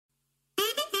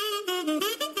Hello,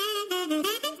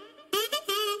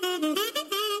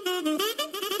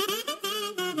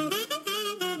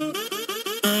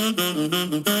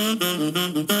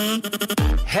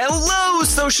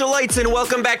 socialites, and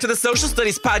welcome back to the Social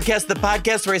Studies Podcast, the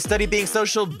podcast where I study being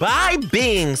social by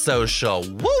being social. Woo,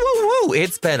 woo, woo.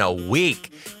 It's been a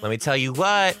week. Let me tell you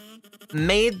what.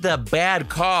 Made the bad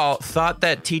call, thought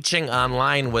that teaching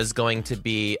online was going to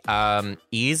be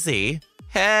easy.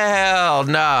 Hell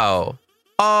no.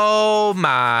 Oh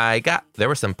my God. There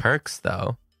were some perks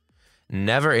though.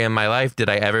 Never in my life did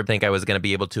I ever think I was going to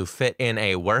be able to fit in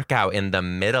a workout in the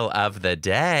middle of the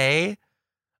day.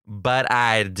 But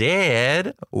I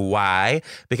did. Why?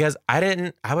 Because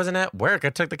I wasn't at work. I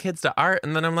took the kids to art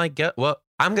and then I'm like, well,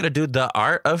 I'm going to do the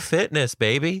art of fitness,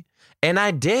 baby. And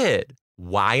I did.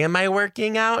 Why am I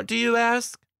working out, do you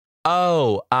ask?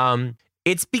 Oh,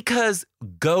 it's because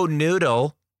Go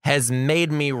Noodle has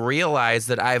made me realize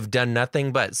that I've done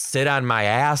nothing but sit on my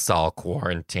ass all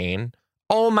quarantine.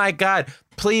 Oh my God,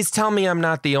 please tell me I'm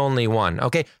not the only one.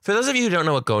 Okay, for those of you who don't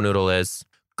know what Go Noodle is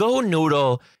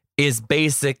is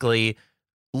basically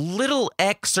little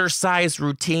exercise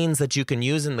routines that you can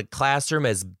use in the classroom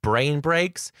as brain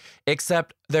breaks,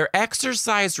 except they're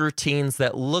exercise routines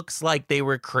that looks like they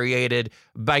were created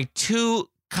by two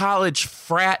college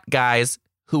frat guys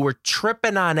who were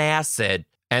tripping on acid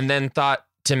and then thought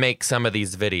to make some of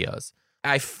these videos.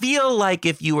 I feel like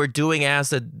if you were doing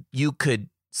acid, you could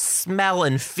smell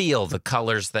and feel the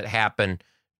colors that happen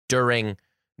during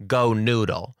Go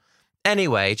Noodle.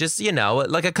 Anyway, just,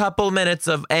 like a couple minutes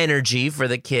of energy for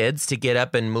the kids to get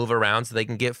up and move around so they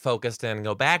can get focused and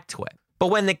go back to it. But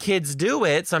when the kids do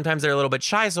it, sometimes they're a little bit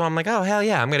shy. So I'm like, oh, hell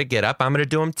yeah, I'm going to get up. I'm going to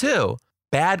do them too.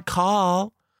 Bad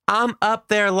call. I'm up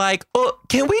there like, oh,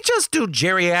 can we just do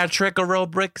geriatric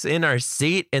aerobics in our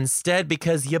seat instead?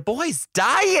 Because your boy's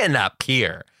dying up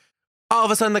here. All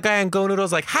of a sudden, the guy on Go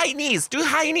Noodle's like, high knees, do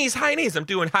high knees, high knees. I'm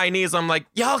doing high knees. I'm like,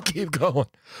 y'all keep going.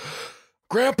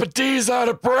 Grandpa D's out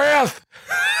of breath.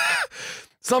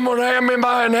 Someone hand me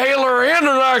my inhaler and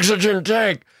an oxygen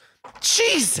tank.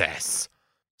 Jesus.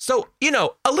 So,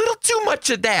 a little too much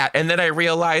of that. And then I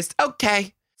realized,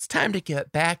 okay, it's time to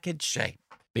get back in shape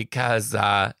because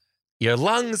your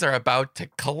lungs are about to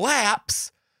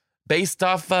collapse based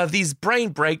off these brain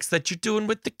breaks that you're doing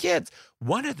with the kids.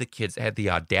 One of the kids had the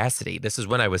audacity. This is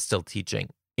when I was still teaching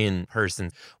in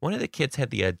person. One of the kids had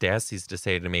the audacity to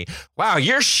say to me, wow,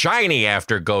 you're shiny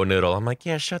after Go Noodle. I'm like,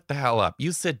 yeah, shut the hell up.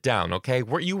 You sit down, okay?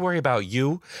 You worry about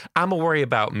you. I'm going to worry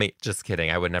about me. Just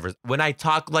kidding. I would never. When I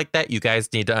talk like that, you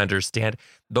guys need to understand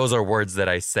those are words that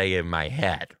I say in my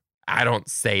head. I don't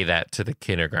say that to the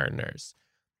kindergartners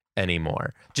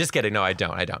anymore. Just kidding. No, I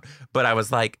don't. But I was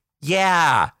like,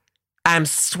 yeah, I'm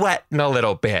sweating a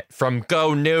little bit from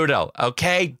Go Noodle.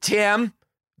 Okay, Tim?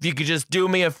 If you could just do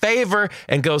me a favor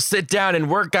and go sit down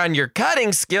and work on your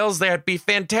cutting skills, that'd be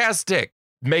fantastic.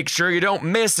 Make sure you don't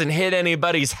miss and hit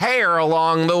anybody's hair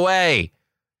along the way.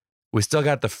 We still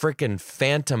got the frickin'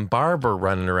 Phantom Barber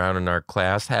running around in our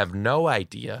class. Have no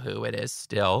idea who it is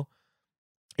still.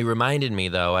 It reminded me,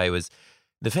 though,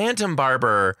 the Phantom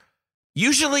Barber,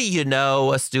 usually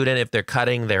a student if they're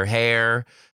cutting their hair.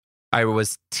 I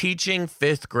was teaching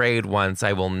 5th grade once.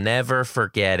 I will never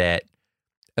forget it.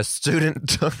 A student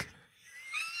took...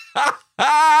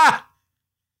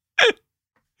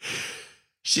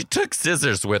 She took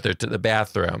scissors with her to the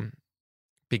bathroom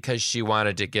because she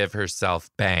wanted to give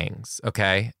herself bangs,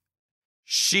 okay?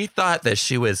 She thought that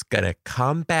she was going to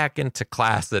come back into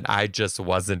class and I just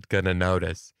wasn't going to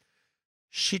notice.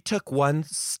 She took one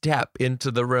step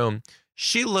into the room.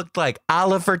 She looked like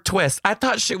Oliver Twist. I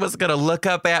thought she was going to look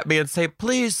up at me and say,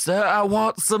 please, sir, I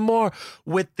want some more,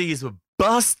 with these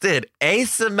busted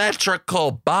asymmetrical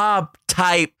bob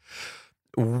type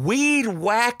weed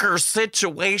whacker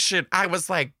situation. I was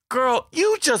like, girl,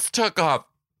 you just took off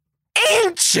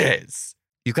inches.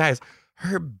 You guys,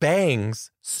 her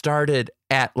bangs started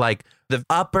at like the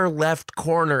upper left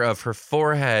corner of her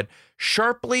forehead,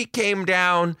 sharply came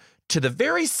down to the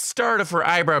very start of her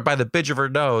eyebrow by the bridge of her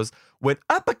nose, went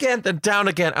up again, then down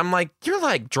again. I'm like, you're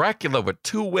like Dracula with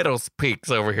two widow's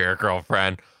peaks over here,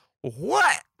 girlfriend.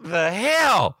 What the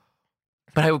hell?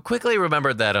 But I quickly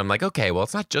remembered that. I'm like, okay, well,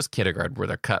 it's not just kindergarten where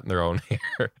they're cutting their own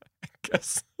hair, I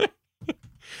guess.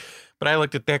 But I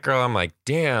looked at that girl, I'm like,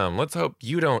 damn, let's hope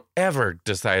you don't ever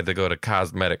decide to go to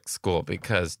cosmetic school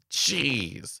because,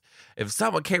 geez, if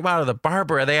someone came out of the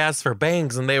barber and they asked for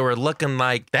bangs and they were looking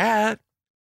like that.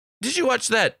 Did you watch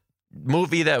that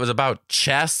movie that was about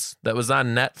chess that was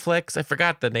on Netflix? I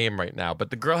forgot the name right now, but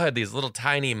the girl had these little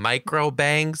tiny micro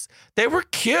bangs. They were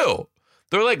cute.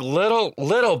 They're like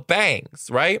little bangs,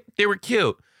 right? They were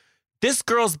cute. This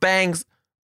girl's bangs,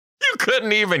 you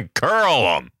couldn't even curl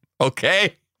them,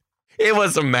 okay? It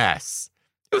was a mess.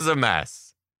 It was a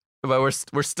mess. But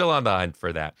we're still on the hunt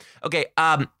for that. Okay,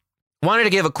 wanted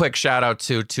to give a quick shout out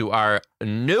to our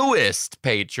newest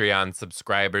Patreon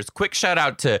subscribers. Quick shout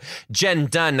out to Jen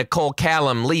Dunn, Nicole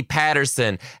Callum, Lee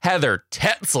Patterson, Heather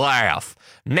Tetzlaff,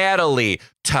 Natalie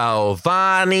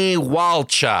Tovani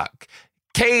Walchuk,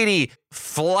 Katie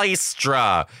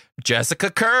Fleistra, Jessica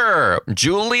Kerr,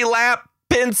 Julie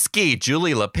Lapinski.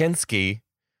 Julie Lapinski,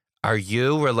 are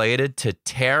you related to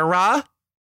Tara?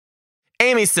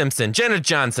 Amy Simpson, Jenna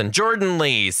Johnson, Jordan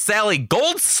Lee, Sally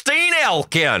Goldstein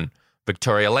Elkin,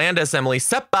 Victoria Landis, Emily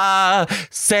Seppa,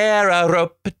 Sarah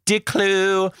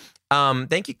Ropdiclu.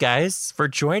 Thank you guys for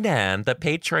joining the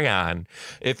Patreon.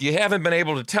 If you haven't been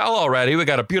able to tell already, we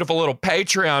got a beautiful little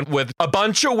Patreon with a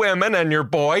bunch of women and your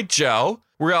boy, Joe.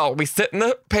 We sit in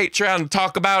the Patreon and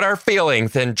talk about our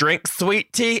feelings and drink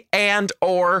sweet tea and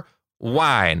or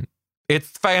wine. It's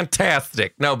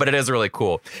fantastic. No, but it is really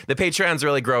cool. The Patreon's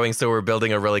really growing, so we're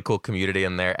building a really cool community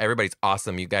in there. Everybody's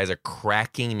awesome. You guys are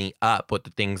cracking me up with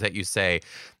the things that you say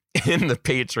in the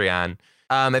Patreon.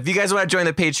 If you guys want to join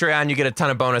the Patreon, you get a ton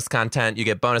of bonus content. You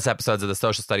get bonus episodes of the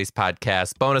Social Studies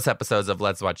Podcast, bonus episodes of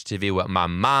Let's Watch TV with my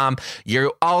mom.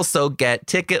 You also get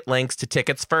ticket links to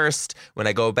Tickets First when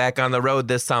I go back on the road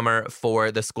this summer for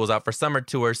the Schools Out for Summer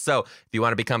tour. So if you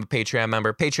want to become a Patreon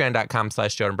member,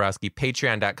 patreon.com/Joe Dombrowski,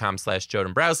 patreon.com/Joe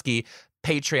Dombrowski,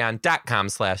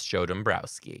 patreon.com/Joe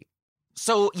Dombrowski.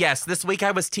 So, yes, this week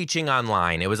I was teaching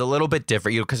online. It was a little bit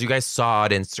different because you guys saw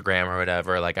it Instagram or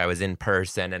whatever. Like I was in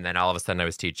person and then all of a sudden I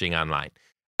was teaching online.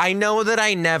 I know that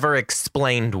I never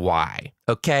explained why,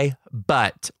 okay?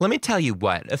 But let me tell you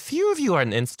what. A few of you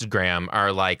on Instagram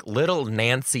are like little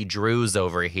Nancy Drews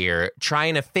over here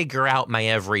trying to figure out my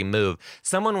every move.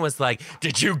 Someone was like,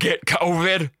 did you get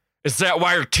COVID? Is that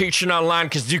why you're teaching online?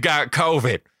 Because you got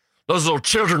COVID. Those little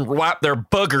children wipe their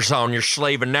boogers on your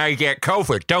sleeve and now you get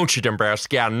COVID, don't you,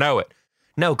 Dombrowski? I know it.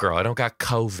 No, girl, I don't got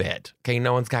COVID. Okay,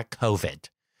 no one's got COVID.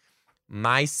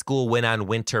 My school went on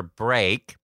winter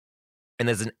break, and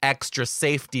as an extra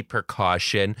safety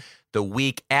precaution, the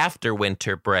week after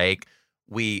winter break,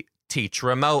 we teach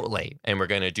remotely. And we're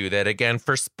going to do that again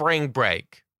for spring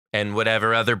break and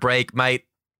whatever other break might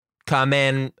come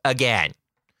in again.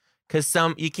 Because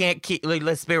you can't keep,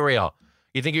 let's be real.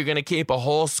 You think you're going to keep a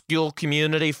whole school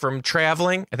community from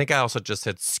traveling? I think I also just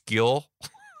said school.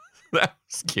 That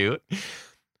was cute.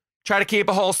 Try to keep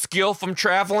a whole school from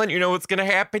traveling. You know what's going to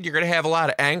happen? You're going to have a lot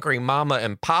of angry mama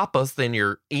and papas in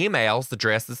your emails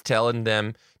addresses telling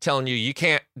you you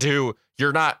can't do,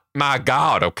 you're not my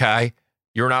God, okay?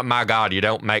 You're not my God. You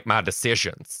don't make my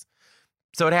decisions.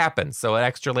 So it happens. So an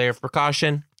extra layer of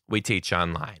precaution, we teach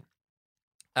online.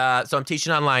 So I'm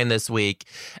teaching online this week,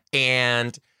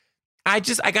 and I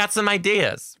got some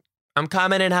ideas. I'm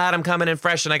coming in hot, I'm coming in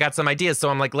fresh, and I got some ideas. So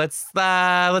I'm like, let's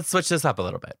switch this up a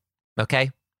little bit.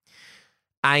 Okay?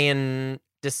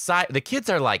 The kids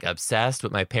are like obsessed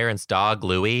with my parents' dog,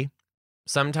 Louie.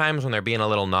 Sometimes when they're being a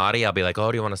little naughty, I'll be like,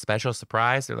 oh, do you want a special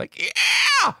surprise? They're like,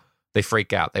 yeah! They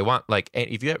freak out. They want, like,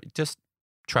 if you just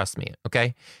trust me,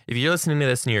 okay? If you're listening to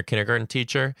this and you're a kindergarten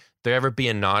teacher, if they're ever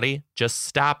being naughty, just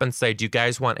stop and say, do you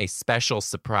guys want a special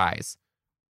surprise?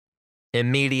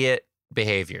 Immediate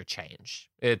behavior change.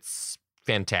 It's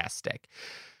fantastic.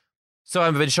 So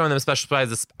I've been showing them special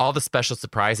surprises. All the special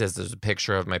surprises, there's a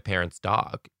picture of my parents'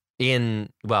 dog.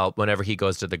 Whenever he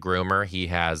goes to the groomer, he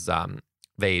has,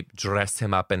 they dress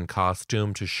him up in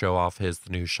costume to show off his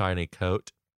new shiny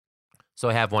coat. So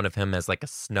I have one of him as like a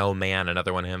snowman,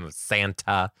 another one of him as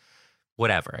Santa,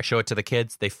 whatever. I show it to the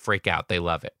kids. They freak out. They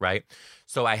love it, right?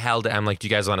 So I'm like, do you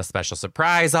guys want a special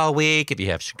surprise all week? If you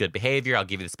have good behavior, I'll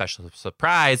give you the special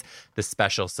surprise. The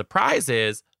special surprise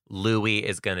is Louie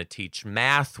is going to teach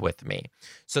math with me.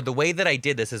 So the way that I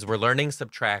did this is we're learning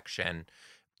subtraction.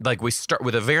 Like we start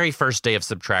with the very first day of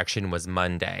subtraction was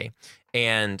Monday.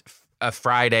 And a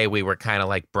Friday, we were kind of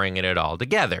like bringing it all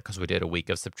together because we did a week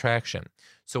of subtraction.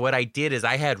 So what I did is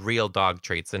I had real dog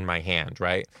treats in my hand,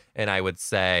 right? And I would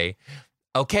say,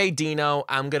 okay, Dino,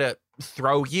 I'm going to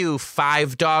throw you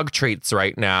 5 dog treats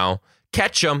right now.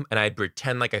 Catch them. And I'd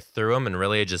pretend like I threw them, and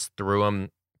really I just threw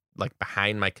them like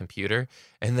behind my computer.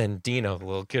 And then Dino, the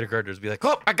little kindergartners, would be like,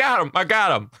 oh, I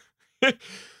got him.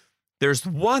 There's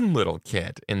one little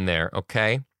kid in there,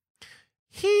 okay?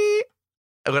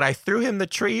 When I threw him the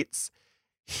treats,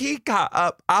 he got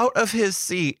up out of his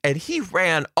seat and he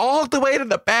ran all the way to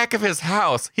the back of his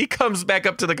house. He comes back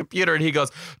up to the computer and he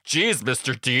goes, geez,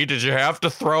 Mr. D, did you have to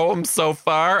throw him so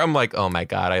far? I'm like, oh my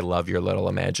God, I love your little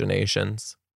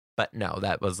imaginations. But no,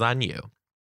 that was on you.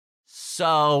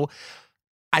 So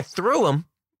I threw them,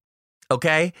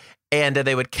 okay? And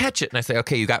they would catch it. And I say,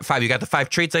 okay, you got 5. You got the 5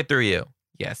 treats I threw you.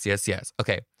 Yes.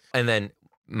 Okay. And then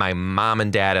my mom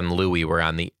and dad and Louie were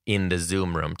in the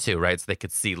Zoom room too, right? So they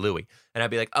could see Louie. And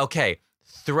I'd be like, okay,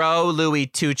 throw Louie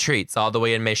 2 treats all the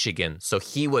way in Michigan. So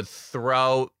he would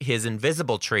throw his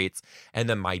invisible treats. And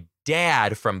then my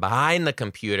dad from behind the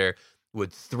computer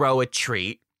would throw a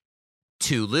treat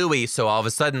to Louie. So all of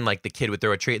a sudden, like the kid would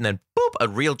throw a treat and then boop, a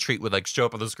real treat would like show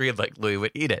up on the screen, like Louie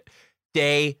would eat it.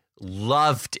 They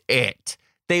loved it.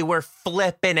 They were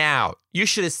flipping out. You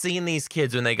should have seen these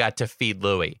kids when they got to feed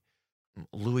Louie.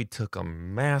 Louie took a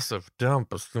massive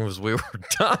dump as soon as we were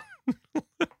done.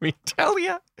 Let me tell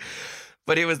you.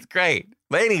 But it was great.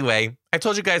 But anyway, I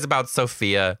told you guys about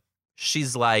Sophia.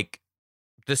 She's like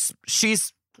this.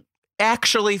 She's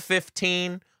actually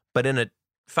 15, but in a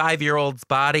 5-year-old's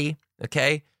body.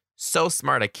 Okay. So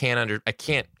smart. I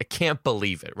can't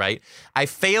believe it. Right. I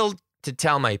failed to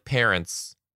tell my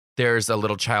parents there's a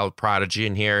little child prodigy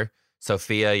in here.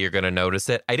 Sophia, you're going to notice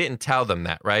it. I didn't tell them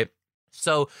that. Right.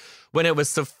 So when it was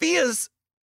Sophia's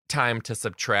time to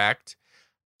subtract,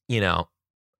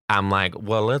 I'm like,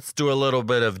 well, let's do a little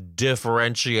bit of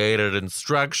differentiated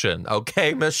instruction.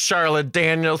 Okay, Miss Charlotte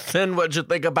Danielson, what'd you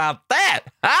think about that?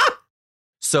 Huh?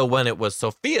 So when it was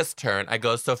Sophia's turn, I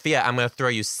go, Sophia, I'm going to throw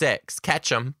you 6. Catch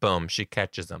them. Boom, she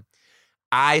catches them.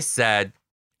 I said,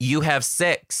 you have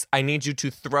 6. I need you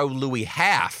to throw Louie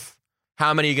half.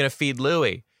 How many are you going to feed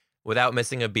Louie? Without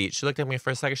missing a beat. She looked at me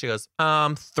for a second. She goes,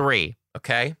 3.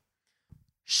 Okay.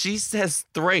 She says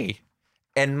 3.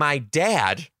 And my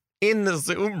dad in the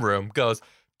Zoom room goes,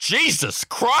 Jesus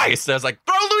Christ. And I was like,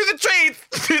 throw Louie the treats.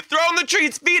 Throw him the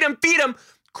treats. Feed him.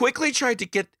 Quickly tried to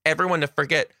get everyone to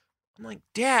forget. I'm like,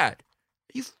 Dad,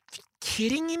 are you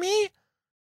kidding me?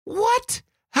 What?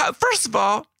 First of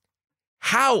all,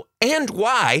 how and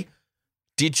why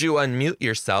did you unmute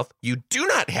yourself? You do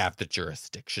not have the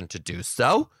jurisdiction to do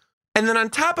so. And then on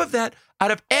top of that,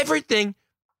 out of everything,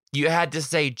 you had to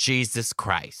say Jesus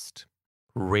Christ.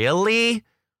 Really?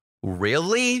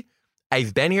 Really?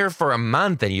 I've been here for a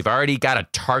month and you've already got a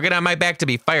target on my back to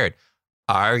be fired.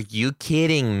 Are you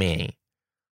kidding me?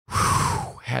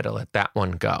 Whew, had to let that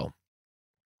one go.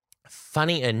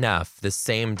 Funny enough, the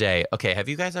same day. Okay, have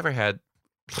you guys ever had...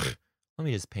 Let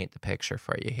me just paint the picture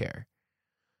for you here.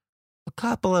 A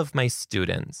couple of my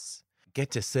students get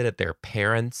to sit at their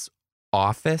parents'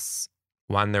 office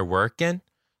when they're working.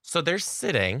 So they're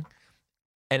sitting,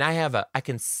 and I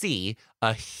can see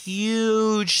a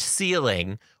huge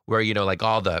ceiling where, like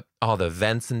all the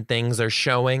vents and things are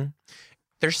showing.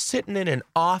 They're sitting in an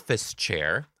office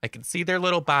chair. I can see their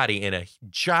little body in a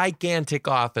gigantic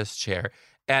office chair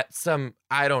at some,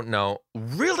 I don't know,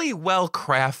 really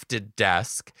well-crafted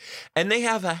desk. And they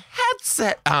have a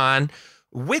headset on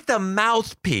with a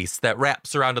mouthpiece that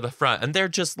wraps around to the front. And they're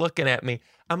just looking at me.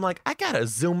 I'm like, I got a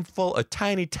Zoom full of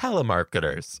tiny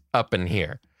telemarketers up in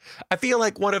here. I feel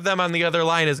like one of them on the other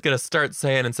line is going to start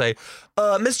saying,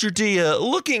 Mr. D,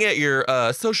 looking at your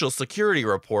Social Security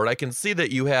report, I can see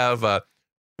that you have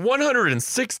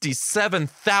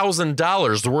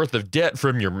 $167,000 worth of debt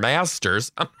from your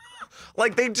master's.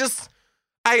 Like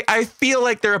I feel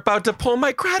like they're about to pull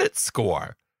my credit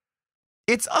score.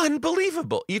 It's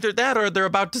unbelievable. Either that or they're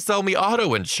about to sell me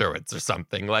auto insurance or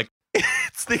something. Like,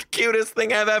 it's the cutest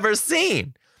thing I've ever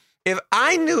seen. If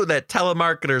I knew that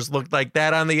telemarketers looked like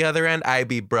that on the other end, I'd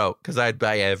be broke because I'd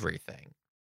buy everything.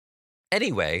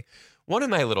 Anyway, one of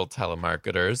my little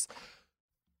telemarketers,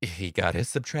 he got his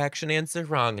subtraction answer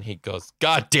wrong and he goes,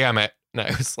 God damn it. And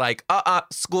I was like,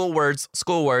 school words.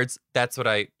 That's what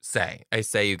I say. I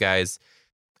say, you guys,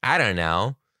 I don't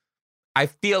know. I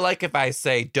feel like if I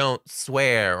say don't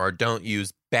swear or don't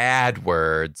use bad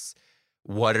words,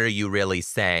 what are you really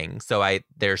saying? So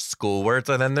there's school words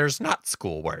and then there's not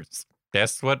school words.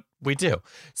 That's what we do.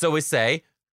 So I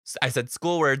said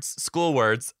school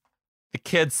words. The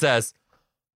kid says,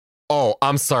 oh,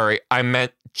 I'm sorry. I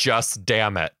meant just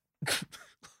damn it.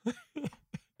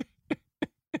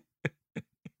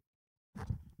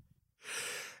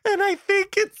 And I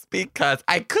think it's because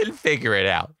I couldn't figure it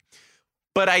out.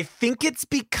 But I think it's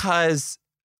because,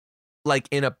 like,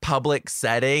 in a public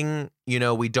setting,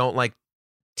 we don't, like,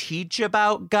 teach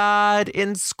about God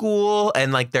in school.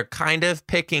 And, like, they're kind of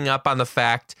picking up on the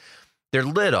fact they're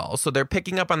little. So they're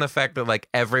picking up on the fact that, like,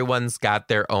 everyone's got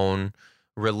their own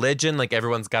religion. Like,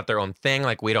 everyone's got their own thing.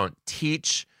 Like, we don't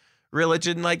teach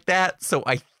religion like that. So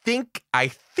I think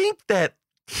that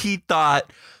he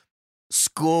thought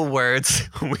school words,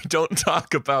 we don't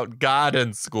talk about God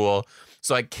in school.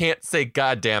 So I can't say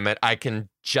God damn it. I can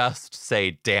just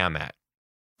say damn it.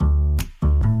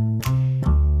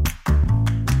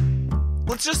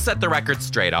 let's just set the record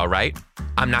straight, all right?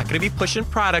 I'm not going to be pushing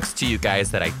products to you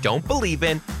guys that I don't believe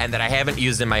in and that I haven't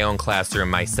used in my own classroom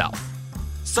myself.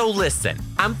 So listen,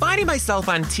 I'm finding myself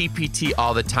on TPT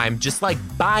all the time, just like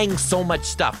buying so much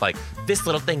stuff, like this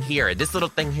little thing here, and this little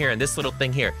thing here, and this little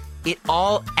thing here. It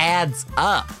all adds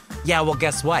up. Yeah, well,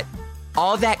 guess what?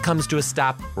 All that comes to a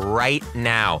stop right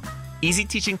now.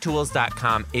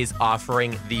 EasyTeachingTools.com is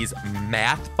offering these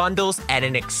math bundles at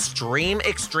an extreme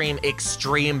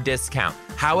discount.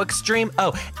 How extreme?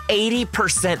 Oh,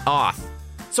 80% off.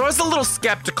 So I was a little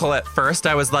skeptical at first.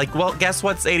 I was like, well, guess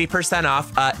what's 80%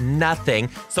 off? Nothing.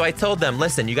 So I told them,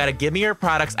 listen, you got to give me your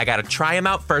products. I got to try them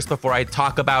out first before I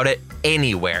talk about it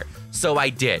anywhere. So I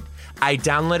did. I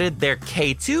downloaded their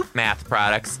K2 math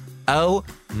products. Oh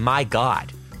my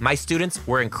God. My students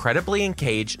were incredibly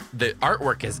engaged. The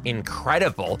artwork is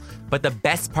incredible, but the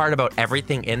best part about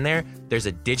everything in there, there's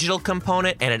a digital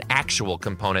component and an actual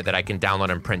component that I can download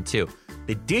and print too.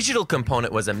 The digital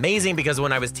component was amazing because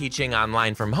when I was teaching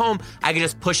online from home, I could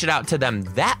just push it out to them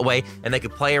that way and they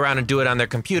could play around and do it on their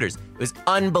computers. It was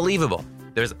unbelievable.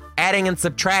 There's adding and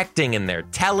subtracting in there,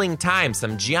 telling time,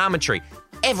 some geometry,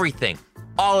 everything,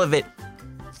 all of it,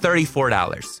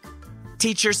 $34.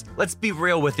 Teachers, let's be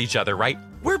real with each other, right?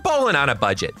 We're bowling on a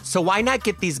budget, so why not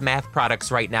get these math products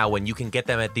right now when you can get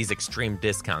them at these extreme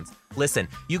discounts? Listen,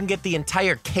 you can get the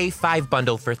entire K5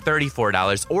 bundle for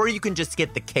 $34, or you can just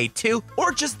get the K2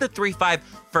 or just the 3.5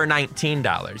 for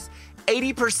 $19.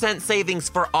 80% savings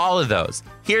for all of those.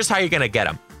 Here's how you're gonna get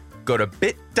them. Go to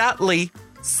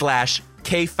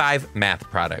bit.ly/K5 math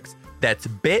products. That's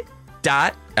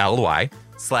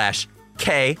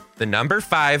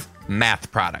bit.ly/K5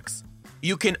 math products.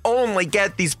 You can only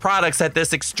get these products at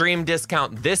this extreme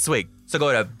discount this week. So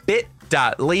go to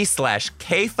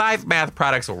bit.ly/K5 math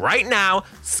products right now,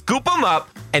 scoop them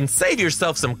up, and save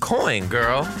yourself some coin,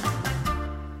 girl.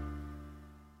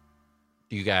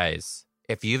 You guys,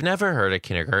 if you've never heard a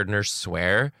kindergartner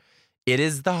swear, it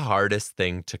is the hardest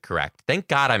thing to correct. Thank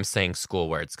God I'm saying school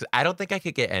words, because I don't think I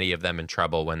could get any of them in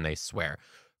trouble when they swear.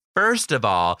 First of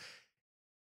all,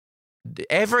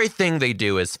 everything they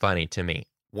do is funny to me.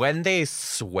 When they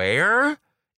swear,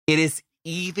 it is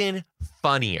even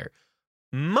funnier.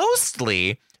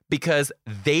 Mostly because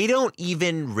they don't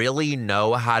even really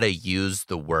know how to use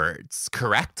the words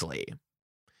correctly.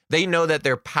 They know that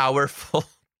they're powerful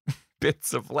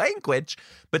bits of language,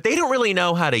 but they don't really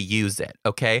know how to use it,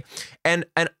 okay? And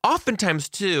oftentimes,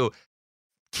 too,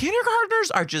 kindergartners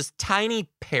are just tiny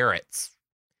parrots.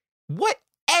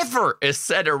 Whatever is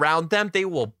said around them, they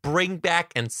will bring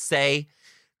back and say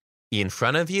in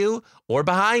front of you or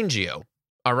behind you.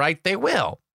 All right, they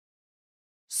will.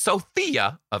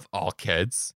 Sophia, of all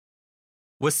kids,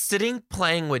 was sitting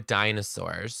playing with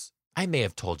dinosaurs. I may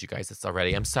have told you guys this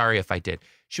already. I'm sorry if I did.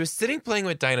 She was sitting playing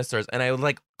with dinosaurs, and I was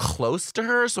like close to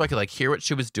her so I could like hear what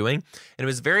she was doing. And it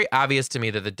was very obvious to me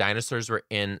that the dinosaurs were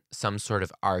in some sort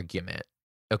of argument.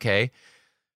 Okay.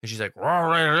 And she's like, rah,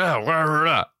 rah, rah, rah,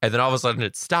 rah. And then all of a sudden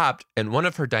it stopped. And one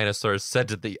of her dinosaurs said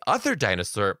to the other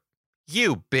dinosaur,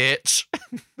 "You bitch."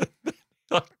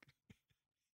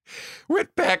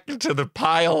 Went back into the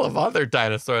pile of other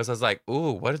dinosaurs. I was like,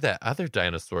 ooh, what did that other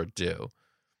dinosaur do?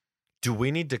 Do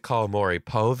we need to call Maury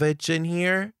Povich in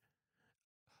here?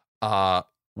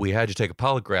 We had to take a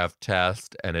polygraph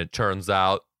test, and it turns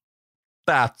out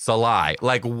that's a lie.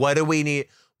 Like, what do we need?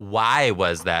 Why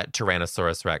was that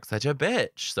Tyrannosaurus Rex such a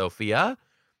bitch, Sophia?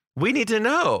 We need to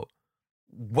know.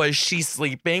 Was she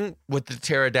sleeping with the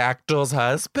pterodactyl's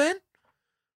husband?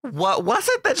 What was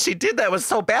it that she did that was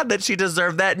so bad that she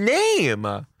deserved that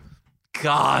name?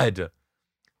 God.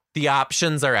 The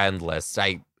options are endless.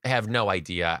 I have no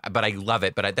idea, but I love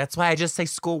it. But that's why I just say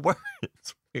school words,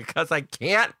 because I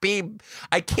can't be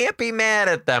mad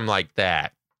at them like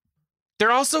that.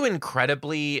 They're also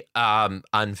incredibly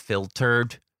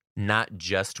unfiltered, not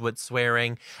just with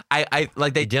swearing. I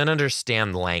like, they don't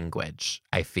understand language,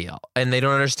 I feel. And they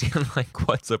don't understand like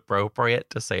what's appropriate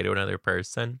to say to another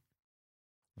person.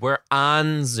 We're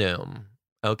on Zoom,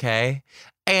 okay?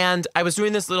 And I was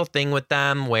doing this little thing with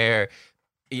them where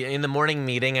in the morning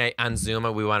meeting on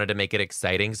Zoom, we wanted to make it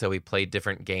exciting. So we played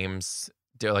different games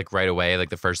like right away. Like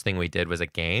the first thing we did was a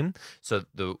game. So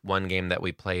the one game that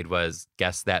we played was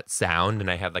Guess That Sound.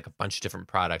 And I had like a bunch of different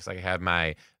products. Like I had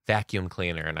my vacuum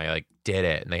cleaner and I like did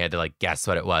it. And they had to like guess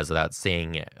what it was without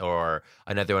seeing it. Or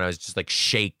another one, I was just like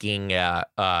shaking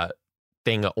a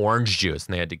thing of orange juice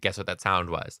and they had to guess what that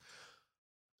sound was.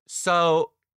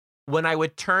 So when I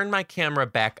would turn my camera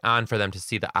back on for them to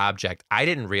see the object, I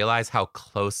didn't realize how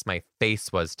close my face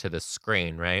was to the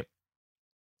screen, right?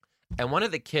 And one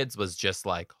of the kids was just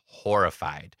like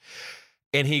horrified.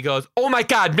 And he goes, oh my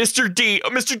God, Mr. D,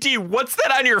 what's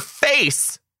that on your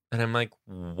face? And I'm like,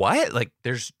 what? Like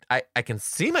I can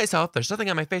see myself. There's nothing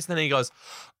on my face. And then he goes,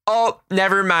 oh,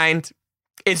 never mind.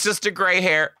 It's just a gray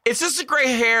hair. It's just a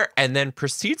gray hair. And then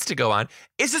proceeds to go on.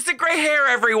 It's just a gray hair,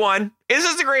 everyone. It's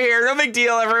just a gray hair. No big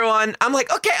deal, everyone. I'm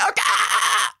like, okay.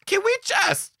 Can we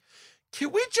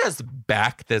just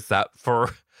back this up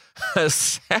for a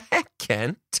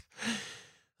second?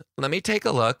 Let me take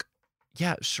a look.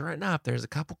 Yeah, sure enough, there's a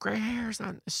couple gray hairs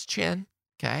on his chin.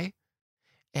 Okay.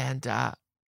 And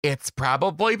it's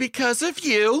probably because of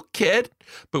you, kid.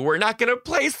 But we're not going to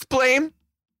place blame.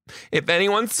 If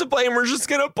anyone's to blame, we're just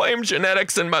going to blame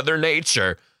genetics and Mother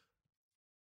Nature.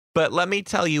 But let me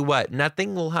tell you what,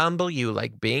 nothing will humble you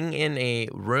like being in a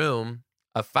room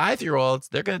of 5-year-olds.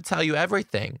 They're going to tell you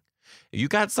everything. If you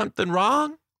got something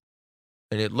wrong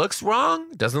and it looks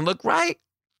wrong, doesn't look right,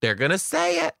 they're going to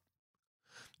say it.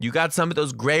 You got some of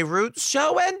those gray roots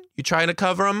showing, you trying to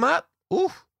cover them up,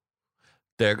 ooh,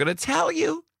 they're going to tell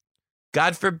you.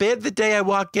 God forbid the day I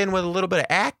walk in with a little bit of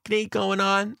acne going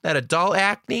on, that adult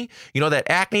acne. You know, that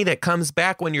acne that comes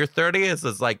back when you're 30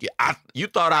 is like, you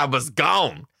thought I was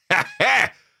gone.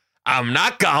 I'm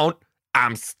not gone.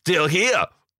 I'm still here.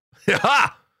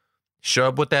 Show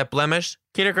up with that blemish.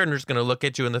 Kindergartner's going to look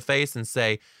at you in the face and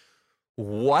say,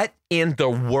 what in the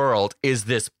world is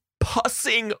this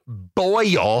pussing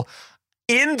boil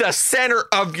in the center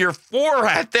of your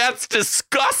forehead? That's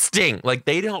disgusting. Like,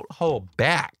 they don't hold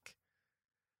back.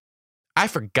 I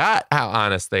forgot how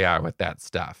honest they are with that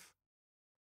stuff.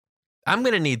 I'm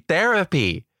going to need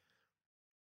therapy.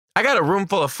 I got a room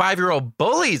full of 5-year-old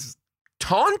bullies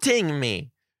taunting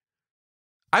me.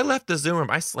 I left the Zoom room.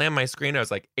 I slammed my screen. I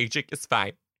was like, aging is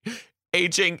fine.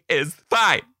 Aging is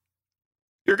fine.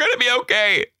 You're going to be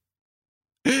okay.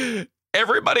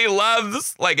 Everybody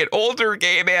loves like an older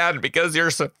gay man because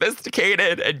you're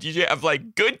sophisticated and you have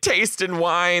like good taste in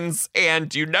wines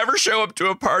and you never show up to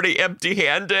a party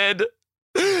empty-handed.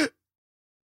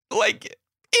 Like,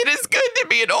 it is good to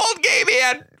be an old gay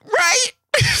man, right?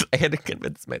 I had to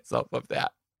convince myself of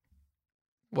that.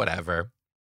 Whatever.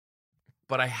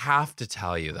 But I have to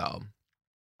tell you, though,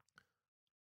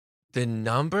 the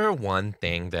number one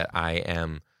thing that I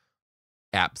am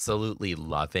absolutely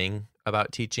loving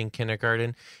about teaching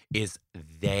kindergarten is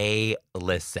they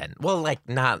listen. Well, like,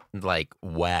 not like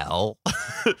well,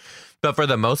 but for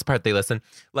the most part, they listen.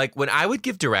 Like, when I would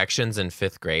give directions in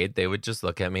 5th grade, they would just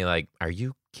look at me like, are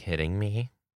you kidding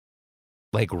me?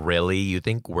 Like, really? You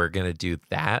think we're going to do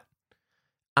that?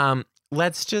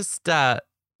 Let's just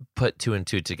put 2 and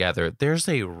 2 together. There's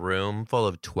a room full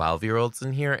of 12-year-olds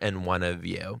in here and one of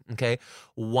you, okay?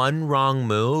 One wrong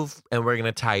move, and we're going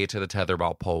to tie you to the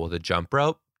tetherball pole with a jump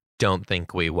rope. Don't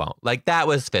think we won't. Like, that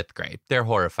was 5th grade. They're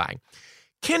horrifying.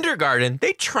 Kindergarten,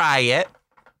 they try it.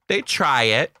 They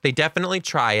definitely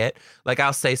try it. Like,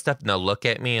 I'll say stuff and they'll look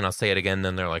at me and I'll say it again. And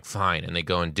then they're like, fine. And they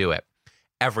go and do it.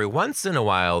 Every once in a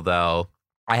while, though,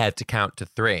 I had to count to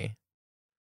 3.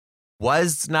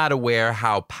 Was not aware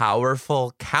how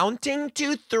powerful counting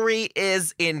to 3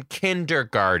 is in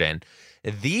kindergarten.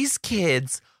 These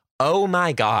kids, oh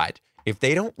my God. If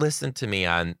they don't listen to me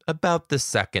on about the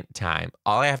second time,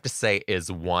 all I have to say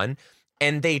is 1,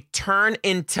 and they turn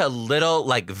into little,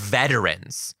 like,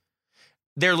 veterans.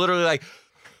 They're literally like,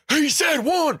 he said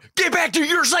 1, get back to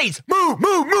your seats, move.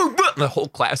 And the whole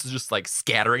class is just, like,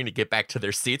 scattering to get back to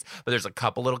their seats, but there's a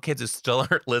couple little kids who still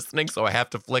aren't listening, so I have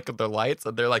to flicker their lights,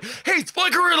 and they're like, he's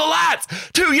flickering the lights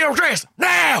to your dress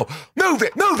now, move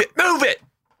it.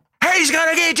 He's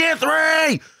gonna get you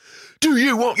 3. Do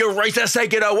you want your recess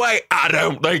taken away? I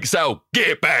don't think so.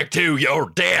 Get back to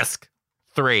your desk.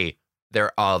 3.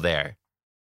 They're all there.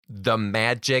 The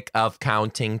magic of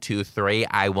counting to 3,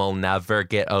 I will never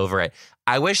get over it.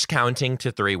 I wish counting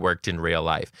to 3 worked in real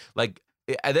life. Like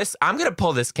this, I'm going to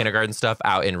pull this kindergarten stuff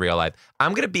out in real life.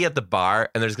 I'm going to be at the bar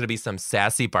and there's going to be some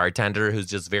sassy bartender who's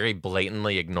just very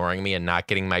blatantly ignoring me and not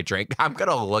getting my drink. I'm going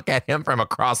to look at him from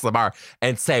across the bar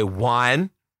and say, 1,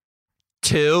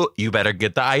 2, you better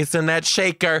get the ice in that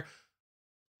shaker.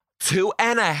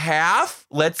 2.5,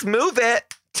 let's move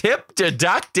it. Tip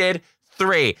deducted.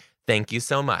 3, thank you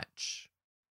so much.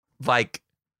 Like,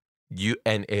 you,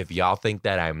 and if y'all think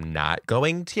that I'm not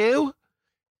going to,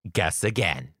 guess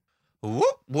again.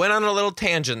 Whoop, went on a little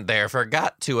tangent there.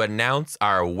 Forgot to announce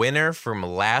our winner from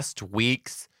last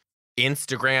week's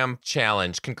Instagram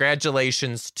challenge.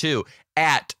 Congratulations to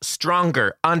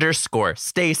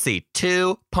 @stronger_Stacy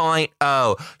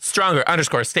 2.0.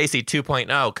 Stronger_Stacy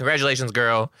 2.0. Congratulations,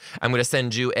 girl. I'm going to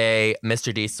send you a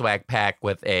Mr. D swag pack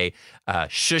with a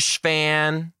shush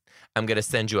fan, I'm going to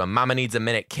send you a Mama Needs a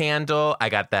Minute candle. I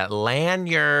got that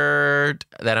lanyard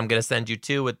that I'm going to send you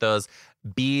too with those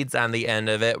beads on the end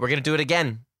of it. We're going to do it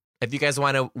again. If you guys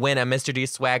want to win a Mr. D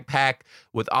swag pack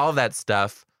with all of that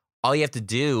stuff, all you have to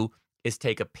do is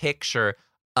take a picture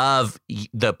of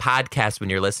the podcast when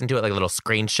you're listening to it, like a little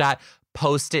screenshot,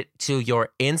 post it to your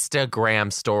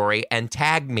Instagram story and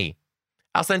tag me.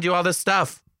 I'll send you all this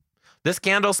stuff. This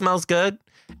candle smells good.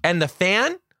 And the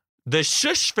fan, the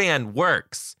shush fan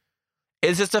works.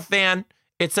 It's just a fan.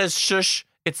 It says shush.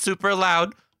 It's super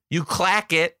loud. You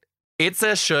clack it. It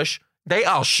says shush. They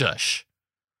all shush.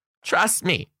 Trust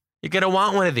me. You're going to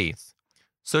want one of these.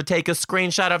 So take a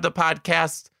screenshot of the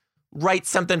podcast. Write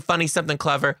something funny, something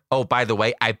clever. Oh, by the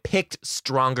way, I picked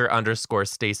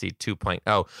Stronger_Stacy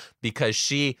 2.0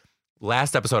 because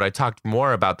last episode, I talked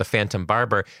more about the Phantom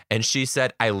Barber, and she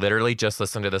said, I literally just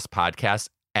listened to this podcast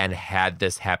and had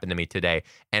this happen to me today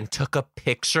and took a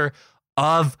picture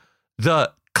of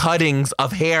the cuttings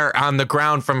of hair on the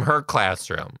ground from her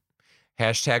classroom.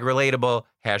 Hashtag relatable,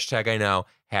 hashtag I know,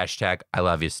 hashtag I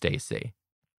love you, Stacy.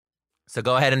 So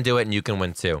go ahead and do it and you can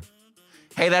win too.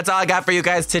 Hey, that's all I got for you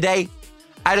guys today.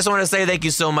 I just want to say thank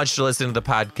you so much for listening to the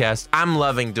podcast. I'm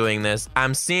loving doing this.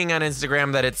 I'm seeing on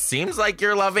Instagram that it seems like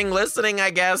you're loving listening, I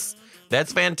guess.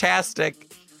 That's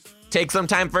fantastic. Take some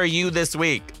time for you this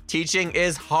week. Teaching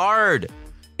is hard.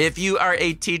 If you are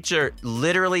a teacher,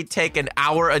 literally take an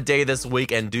hour a day this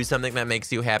week and do something that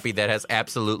makes you happy that has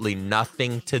absolutely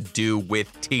nothing to do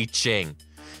with teaching.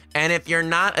 And if you're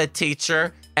not a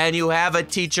teacher and you have a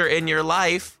teacher in your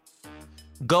life,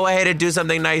 go ahead and do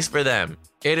something nice for them.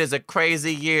 It is a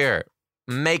crazy year.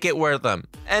 Make it worth them.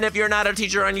 And if you're not a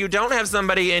teacher and you don't have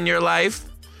somebody in your life,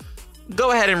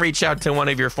 go ahead and reach out to one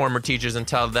of your former teachers and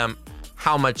tell them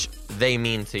how much they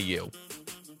mean to you.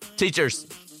 Teachers,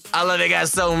 I love you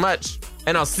guys so much,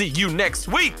 and I'll see you next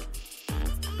week.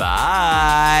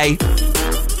 Bye.